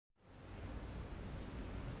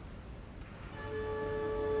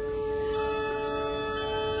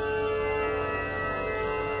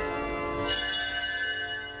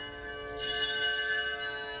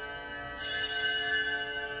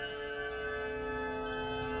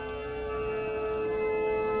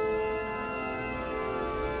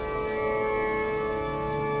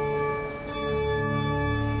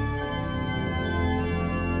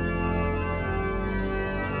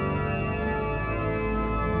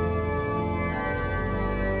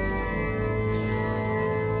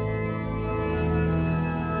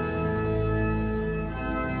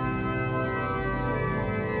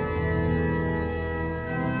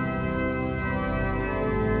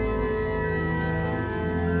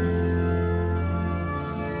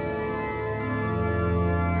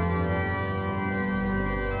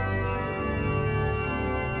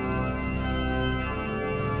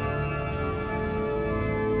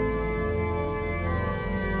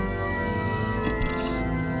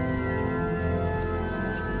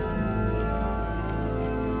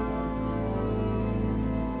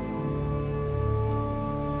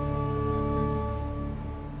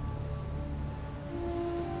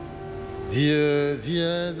Dieu,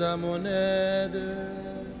 viens à mon aide.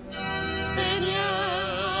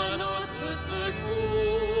 Seigneur, à notre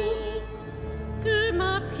secours, que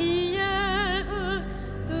ma prière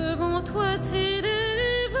devant toi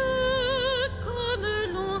s'élève comme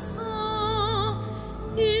l'encens,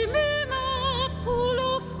 et mes mains pour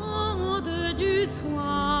l'offrande du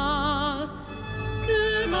soir.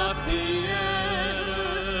 Que ma prière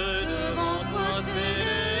devant toi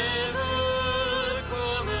s'élève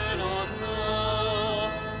comme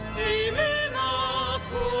l'encens, et mes mains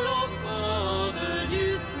pour l'offrande du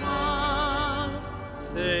soir.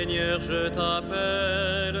 Seigneur, je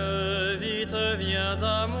t'appelle, vite viens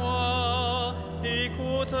à moi,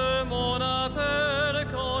 écoute mon appel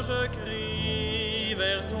quand je crie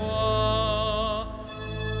vers toi.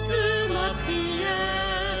 Que ma prière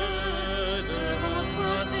devant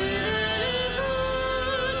toi s'élève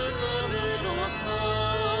comme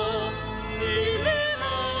l'encens, et mes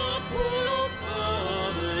mains pour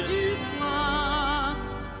l'offrande du soir.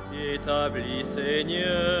 Établis,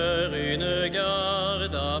 Seigneur, une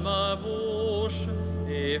garde à ma bouche,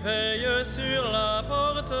 et veille sur la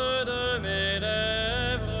porte de mes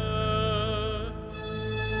lèvres.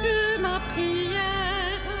 Que ma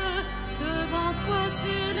prière devant toi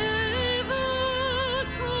s'élève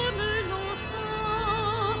comme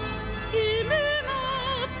l'encens, et mes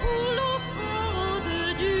mains pour l'offrande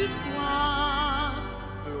du soir.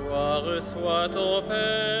 Gloire soit au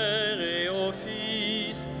Père et au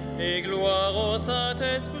Fils, et gloire au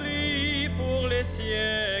Saint-Esprit pour les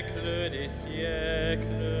siècles des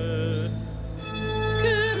siècles.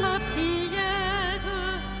 Que ma prière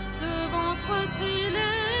devant toi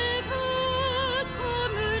s'élève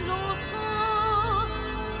comme l'encens,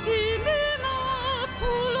 et mes mains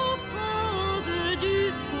pour l'offrande du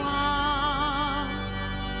soir.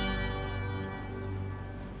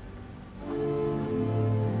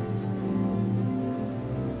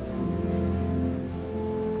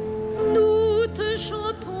 Nous te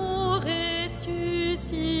chantons ressuscité,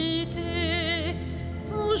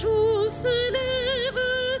 ton jour se lève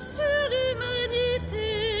sur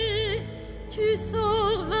l'humanité. Tu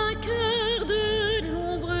sors vainqueur de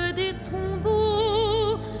l'ombre des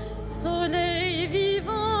tombeaux, soleil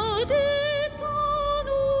vivant des temps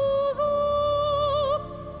nouveaux.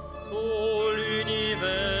 Tout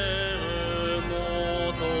l'univers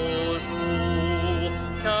monte au jour,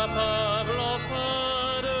 capable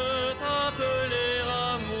enfin de t'appeler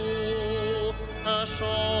amour. Un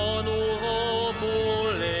chant nouveau pour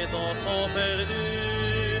les enfants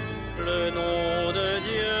perdus, le nom de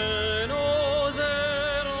Dieu nous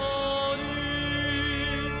est rendu.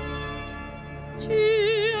 Tu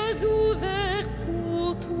as ouvert pour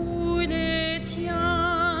tous les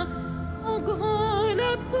tiens en grand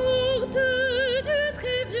la porte du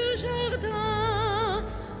très vieux jardin,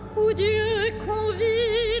 où Dieu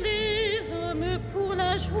convie les hommes pour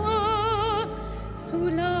la joie, sous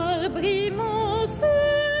l'arbre immense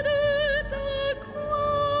de ta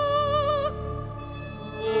croix.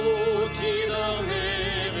 Vous qui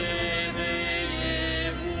dormez, réveillez-vous,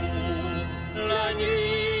 la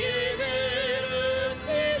nuit émet le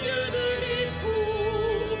signe de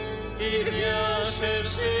l'époux. Il vient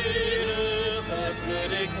chercher le peuple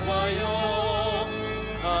des croyants.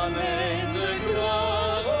 Amen de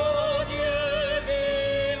gloire au Dieu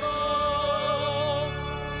vivant.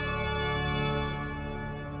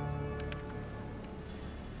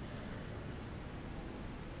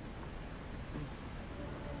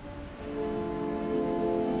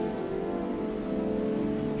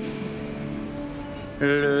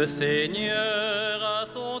 Le Seigneur a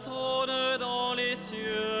son trône dans les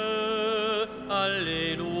cieux.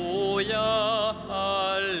 Alléluia,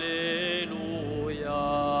 Alléluia.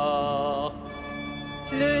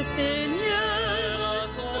 Le Seigneur A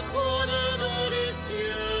son trône dans les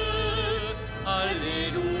cieux.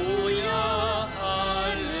 Alléluia,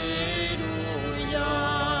 Alléluia.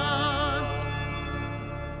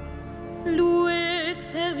 louez,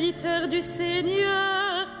 serviteur du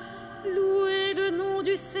Seigneur, louez le nom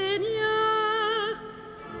du Seigneur.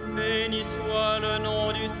 Béni soit le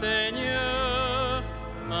nom du Seigneur,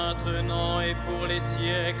 maintenant et pour les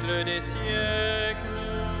siècles des siècles.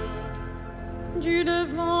 Du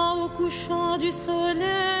levant au couchant du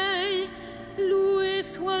soleil, loué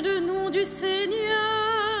soit le nom du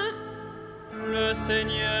Seigneur. Le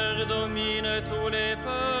Seigneur domine tous les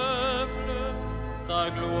peuples, sa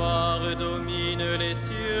gloire domine les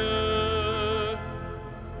cieux.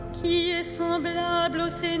 Qui est semblable au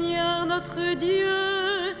Seigneur notre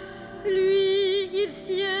Dieu, lui il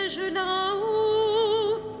siège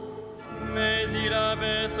là-haut. Mais il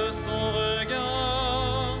abaisse son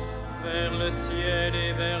regard vers le ciel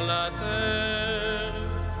et vers la terre.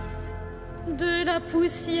 la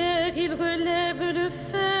poussière, il relève le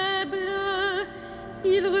faible,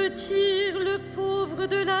 il retire le pauvre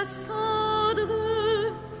de la cendre,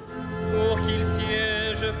 pour qu'il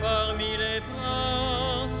siège parmi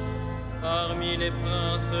les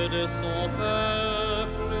princes de son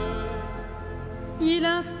peuple. Il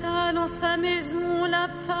installe en sa maison la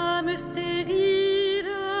femme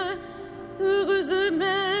stérile, heureuse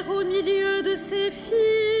mère au milieu de ses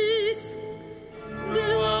fils.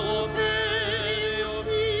 Gloire au Père et au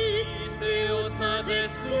Fils et au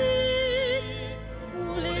Saint-Esprit,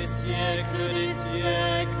 pour les siècles des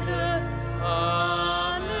siècles.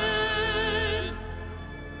 Amen.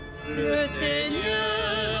 Le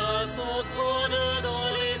Seigneur a son trône dans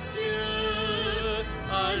les cieux.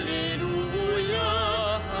 Alléluia,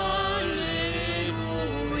 Alléluia.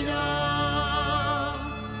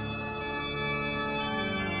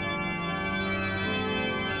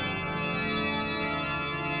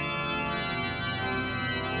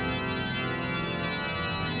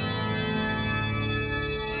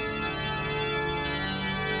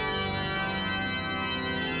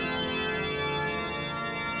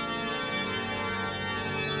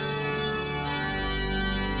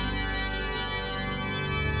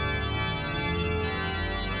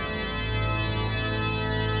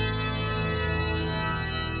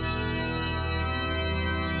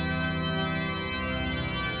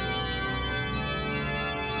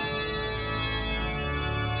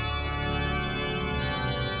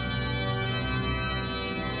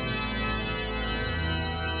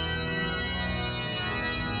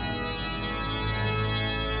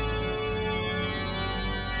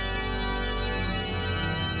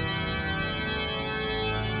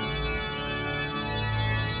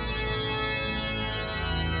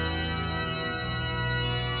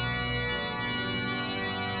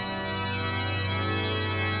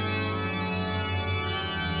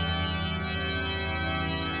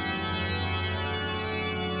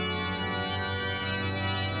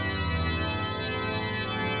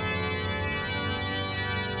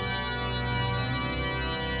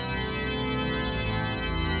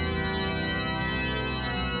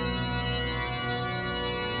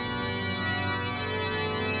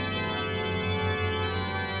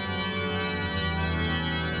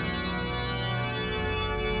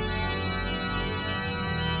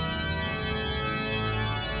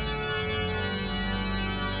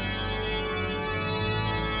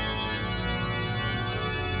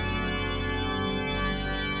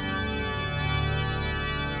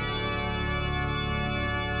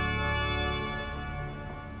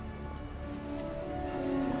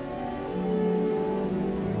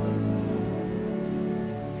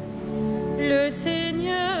 Le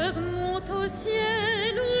Seigneur monte au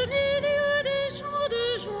ciel au milieu des chants de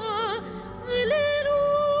joie. Alléluia.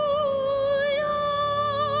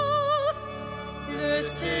 Le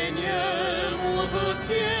Seigneur monte au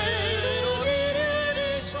ciel au milieu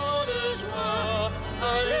des chants de joie.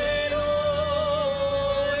 Alléluia.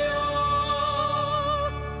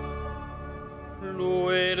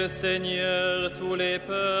 Louez le Seigneur tous les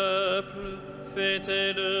peuples,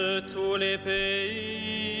 fêtez-le tous les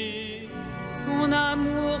pays. Son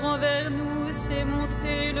amour envers nous s'est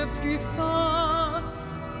montré le plus fort.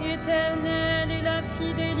 Éternelle est la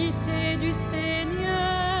fidélité du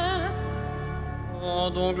Seigneur.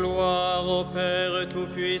 Rendons gloire au Père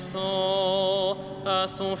Tout-Puissant, à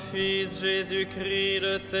son Fils Jésus-Christ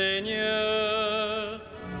le Seigneur,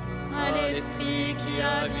 À l'Esprit qui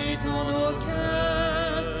habite en nos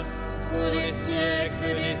cœurs, pour les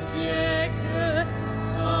siècles des siècles.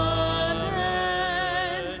 Amen.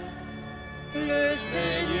 Le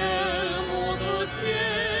Seigneur monte au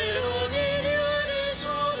ciel au milieu des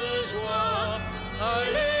chants de joie.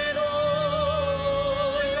 Alléluia.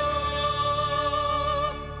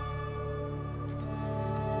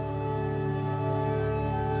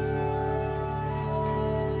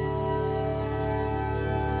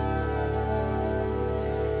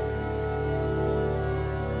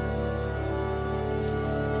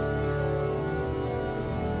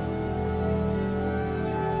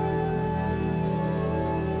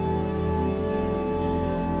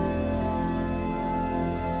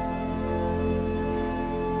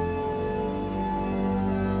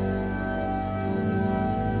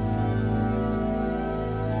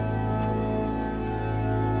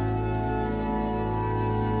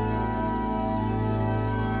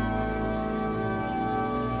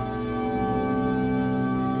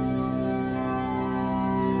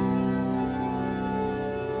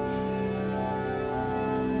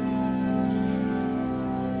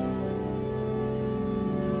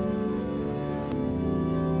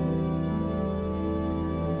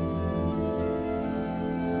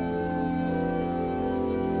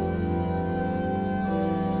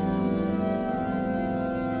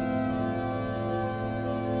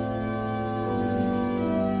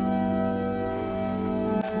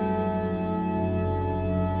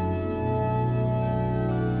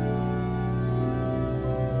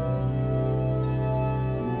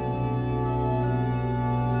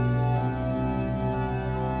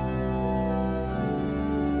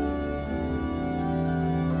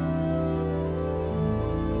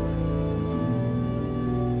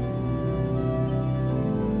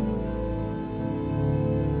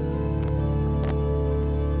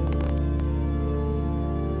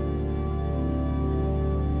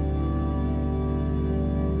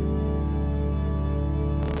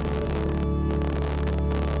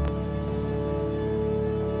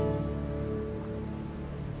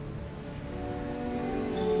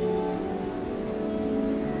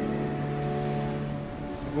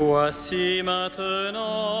 Voici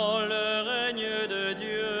maintenant le règne de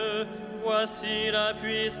Dieu, voici la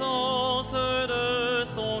puissance de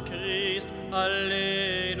son Christ.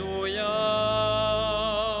 Alléluia.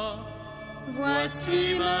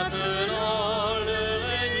 Voici maintenant le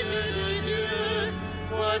règne de Dieu,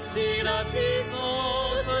 voici la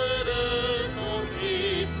puissance de son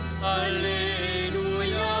Christ.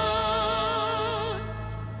 Alléluia.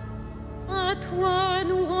 À toi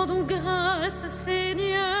nous rendons grâce,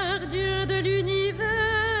 Seigneur, Dieu de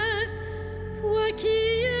l'univers, toi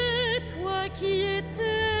qui es, toi qui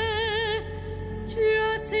étais. Tu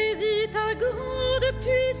as saisi ta grande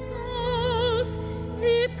puissance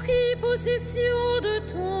et pris possession de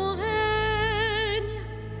ton règne.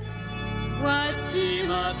 Voici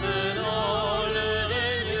Maintenant le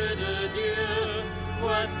règne de Dieu,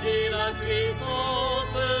 voici la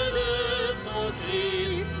puissance de son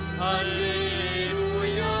Christ.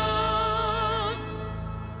 Alléluia.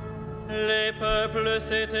 Les peuples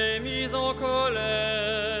s'étaient mis en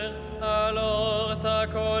colère, alors ta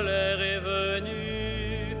colère est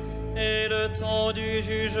venue, et le temps du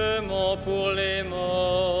jugement pour les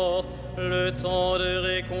morts, le temps de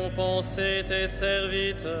récompenser tes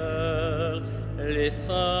serviteurs, les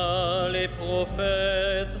saints, les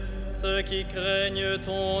prophètes, ceux qui craignent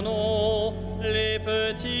ton nom, les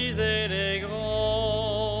petits et les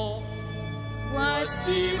grands.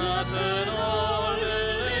 Voici maintenant le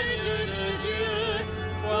règne de Dieu,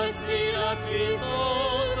 voici la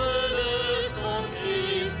puissance de son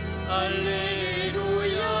Christ.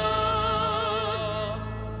 Alléluia.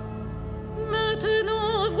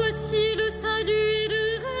 maintenant, voici le salut et le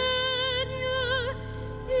règne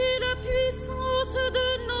et la puissance de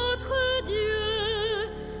notre Dieu.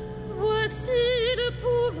 Voici le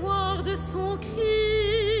pouvoir de son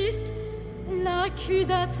Christ.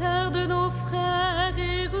 L'accusateur de nos frères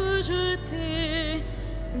est rejeté,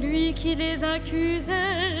 lui qui les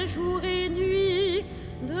accusait jour et nuit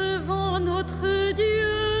devant notre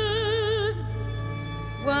Dieu.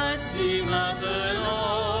 Voici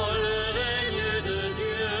maintenant le règne de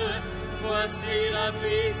Dieu, voici la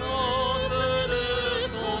puissance de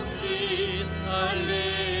son Christ.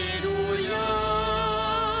 Alléluia.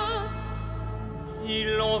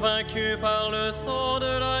 Ils l'ont vaincu par le sang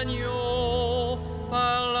de l'agneau,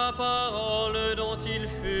 par la parole dont ils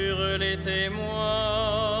furent les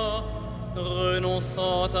témoins,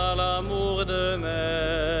 renonçant à l'amour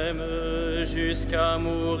d'eux-mêmes jusqu'à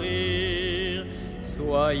mourir.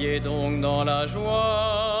 Soyez donc dans la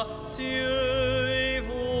joie, cieux et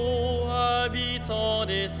vous, habitants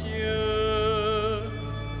des cieux.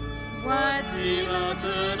 Voici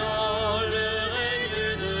maintenant le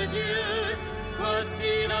règne de Dieu,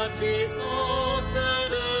 voici la puissance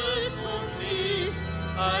de son Christ.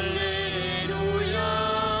 Alléluia.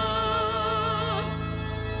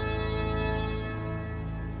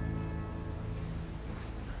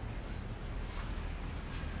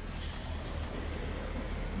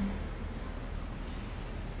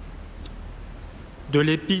 De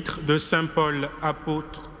l'épître de saint Paul,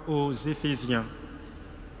 apôtre aux Éphésiens.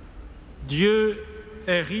 Dieu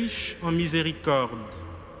est riche en miséricorde,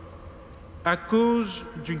 à cause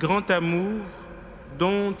du grand amour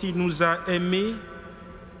dont il nous a aimés,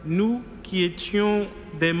 nous qui étions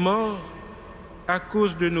des morts à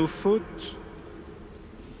cause de nos fautes.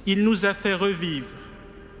 Il nous a fait revivre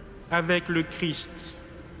avec le Christ.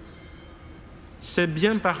 C'est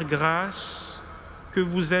bien par grâce que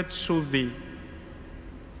vous êtes sauvés.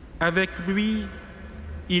 Avec lui,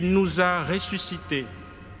 il nous a ressuscités.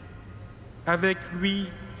 Avec lui,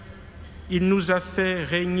 il nous a fait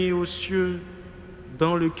régner aux cieux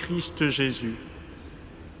dans le Christ Jésus.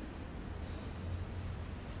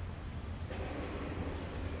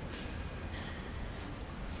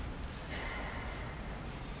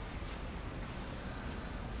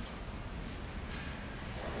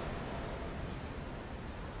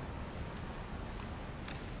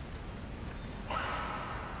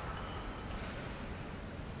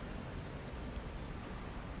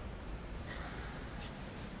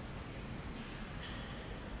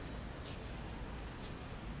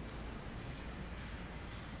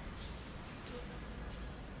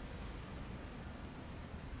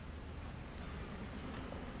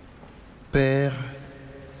 Père,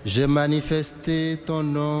 j'ai manifesté ton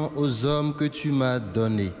nom aux hommes que tu m'as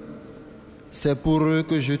donnés. C'est pour eux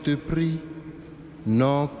que je te prie,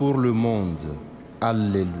 non pour le monde.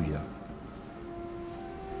 Alléluia.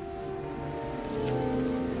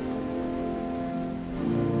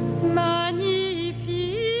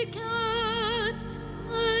 Magnificat,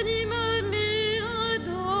 anima mea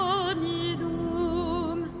Dominum.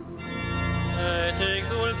 Et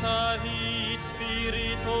exultavit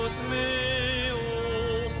Spiritus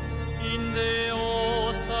meus, in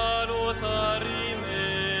Deo salutari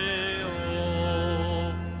meo.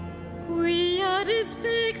 Quia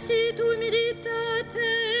respexit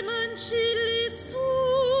humilitatem ancilli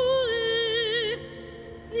sue,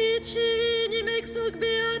 ecenim ex hoc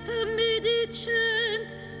beatam medicent,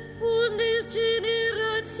 omnes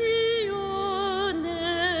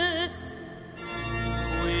generationes.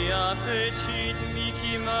 Quia fecit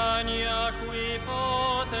mihi mania qui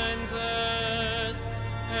potens est,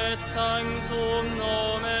 et sanctum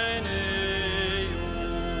nomen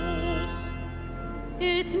eius.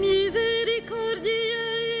 Et misericordia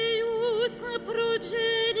eius a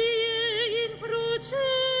progenie in progenies,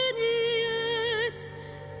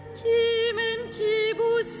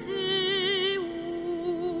 timentibus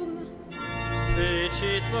eum.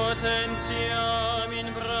 Fecit potentiam in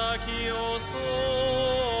brachio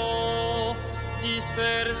suo,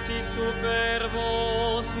 dispersit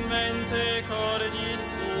superbos mente cordis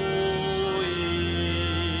sui.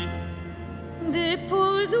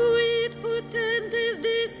 Deposuit potentes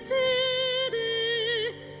de sede,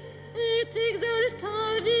 et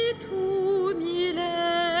exaltavit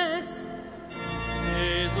humiles.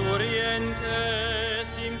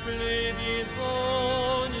 Exurientes implevit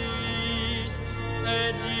bonis,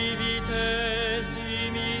 et divites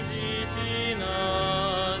dimisit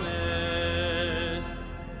inanes.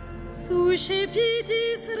 Suscepit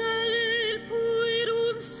Israel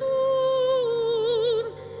puerum suum,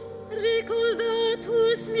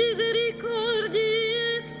 recordatus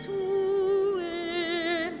misericordiae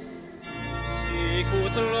suae.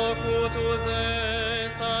 Sicut locutus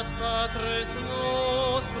est ad patres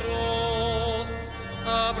nostros,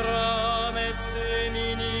 Abraham et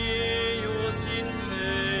semini eius in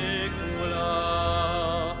saecula.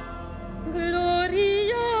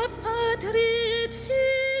 Gloria Patri et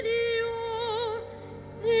Filio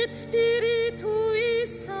et Spiritui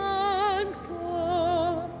Sancto.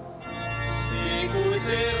 Sicut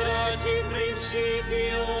erat in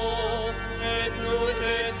principio et nunc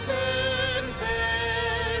et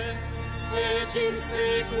semper et in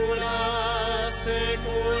saecula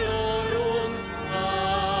saeculorum.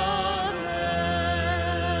 Amen.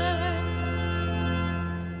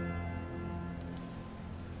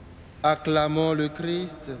 Acclamons le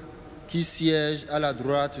Christ qui siège à la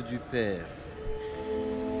droite du Père.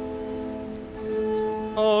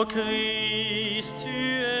 Ô Christ, tu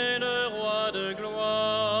es le roi de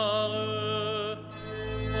gloire.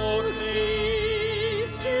 Ô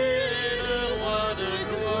Christ, tu es le roi de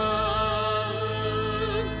gloire.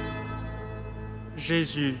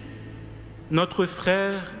 Jésus, notre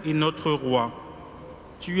frère et notre roi,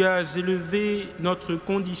 tu as élevé notre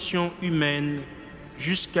condition humaine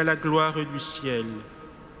jusqu'à la gloire du ciel.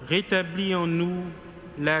 Rétablis en nous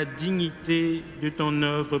la dignité de ton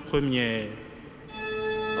œuvre première.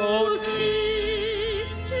 Ô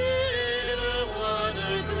Christ, tu es le roi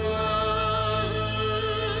de gloire.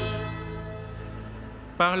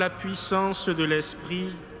 Par la puissance de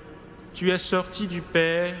l'Esprit, tu es sorti du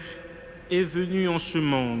Père et venu en ce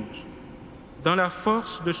monde. Dans la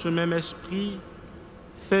force de ce même Esprit,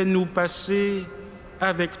 fais-nous passer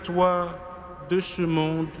avec toi de ce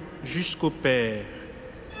monde jusqu'au Père.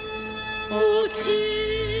 Ô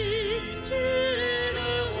Christ, tu es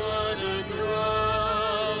le roi de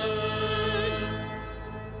gloire.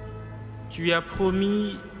 Tu as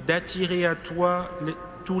promis d'attirer à toi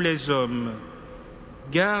tous les hommes.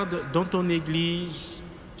 Garde dans ton Église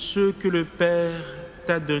ceux que le Père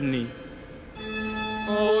t'a donnés.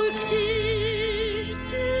 Ô Christ,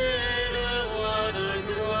 tu es le roi de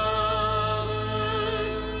gloire.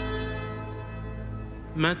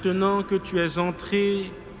 Maintenant que tu es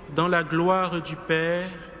entré dans la gloire du Père,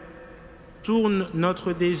 tourne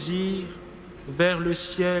notre désir vers le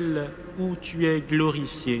ciel où tu es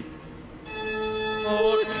glorifié.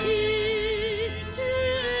 Ô Christ, tu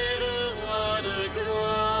es le roi de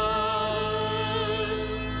gloire.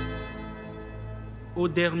 Au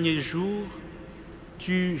dernier jour,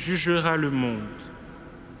 tu jugeras le monde.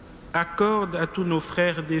 Accorde à tous nos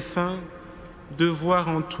frères défunts de voir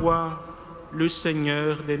en toi le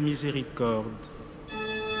Seigneur des miséricordes.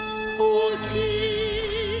 Ô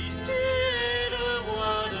Christ, tu es le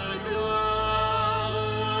roi de gloire.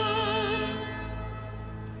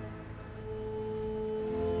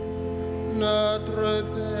 Notre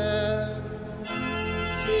Père,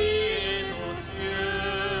 Qui es aux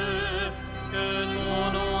cieux, que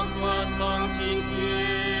ton nom soit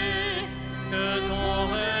sanctifié, que ton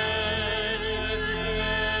règne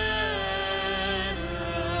vienne,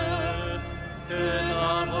 que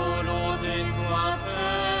ta volonté soit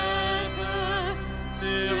faite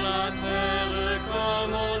sur la terre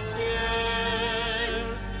comme au ciel.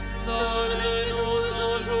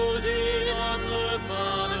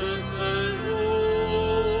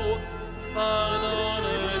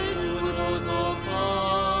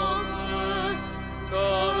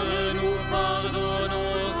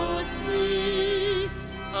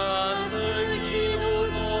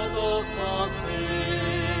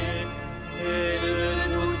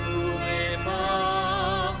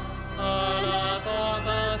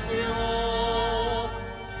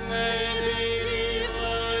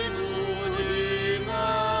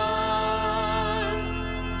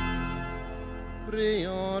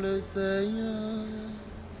 Seigneur.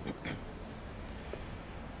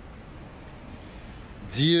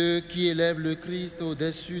 Dieu qui élève le Christ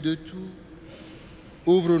au-dessus de tout,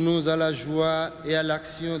 ouvre-nous à la joie et à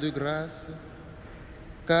l'action de grâce,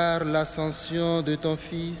 car l'ascension de ton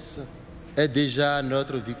Fils est déjà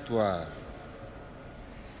notre victoire.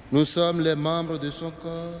 Nous sommes les membres de son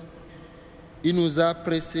corps. Il nous a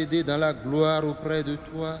précédés dans la gloire auprès de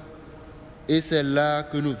toi, et c'est là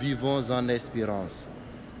que nous vivons en espérance.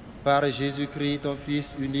 Par Jésus-Christ, ton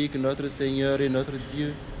Fils unique, notre Seigneur et notre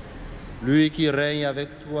Dieu, lui qui règne avec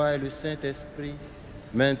toi et le Saint-Esprit,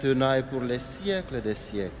 maintenant et pour les siècles des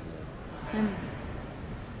siècles. Amen.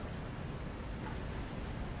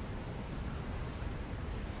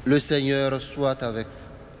 Le Seigneur soit avec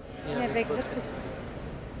vous. Et avec votre esprit.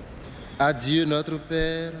 Adieu notre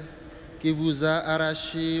Père, qui vous a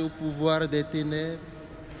arraché au pouvoir des ténèbres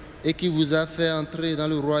et qui vous a fait entrer dans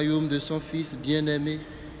le royaume de son Fils bien-aimé.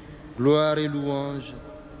 Gloire et louange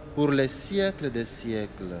pour les siècles des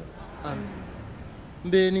siècles. Amen.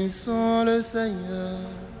 Bénissons le Seigneur.